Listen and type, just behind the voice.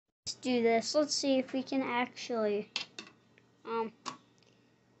do this. Let's see if we can actually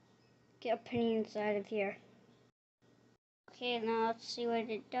get a penny inside of here. Okay, now let's see what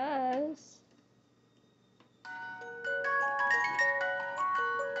it does.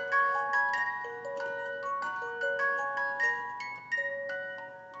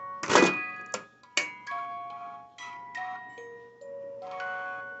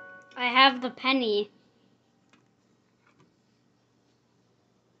 I have the penny.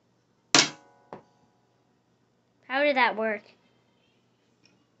 How did that work?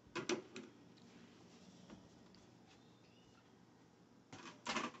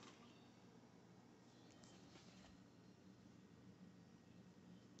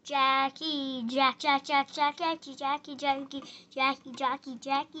 Jackie, Jackie,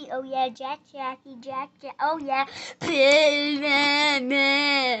 oh yeah, Jackie, oh yeah. I'm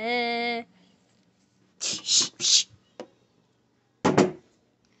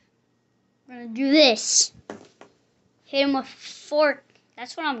gonna do this. Hit him with a fork.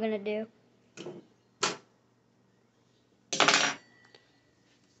 That's what I'm gonna do.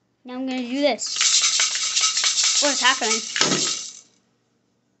 Now I'm gonna do this. What is happening?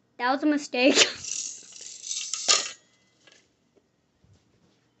 That was a mistake. If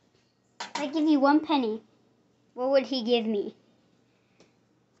I give you 1 penny, what would he give me?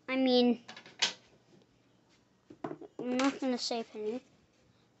 I mean, I'm not gonna say penny,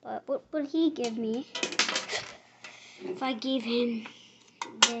 but what would he give me if I gave him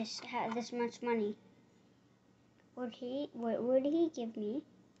this much money? What would he give me?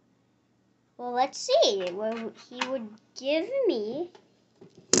 Well, let's see. What he would give me.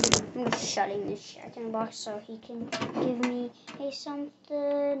 I'm just shutting this Jack-in box so he can give me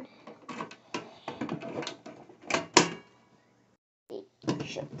something. It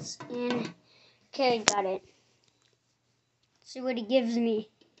shuts in. Okay, got it. Let's see what he gives me.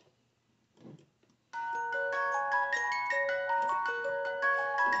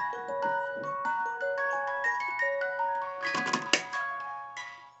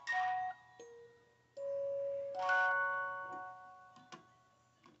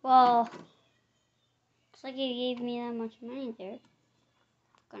 Well, looks like he gave me that much money there.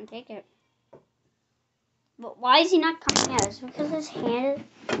 I'm gonna take it. But why is he not coming out? Is it because his hand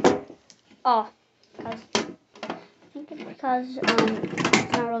is... Oh, because... I think it's because,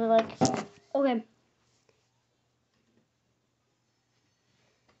 it's not really like... Okay. And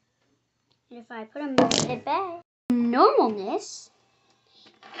if I put it back... Normalness...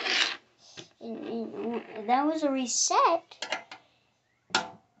 And that was a reset.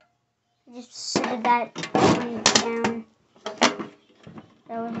 Just set that down.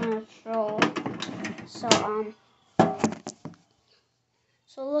 That wasn't a troll.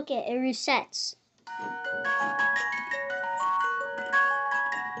 So look at it resets.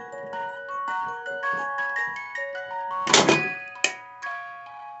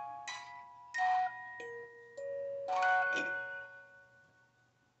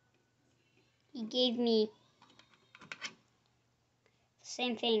 He gave me the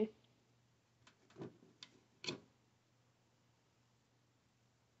same thing.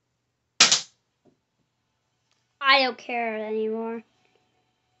 I don't care anymore.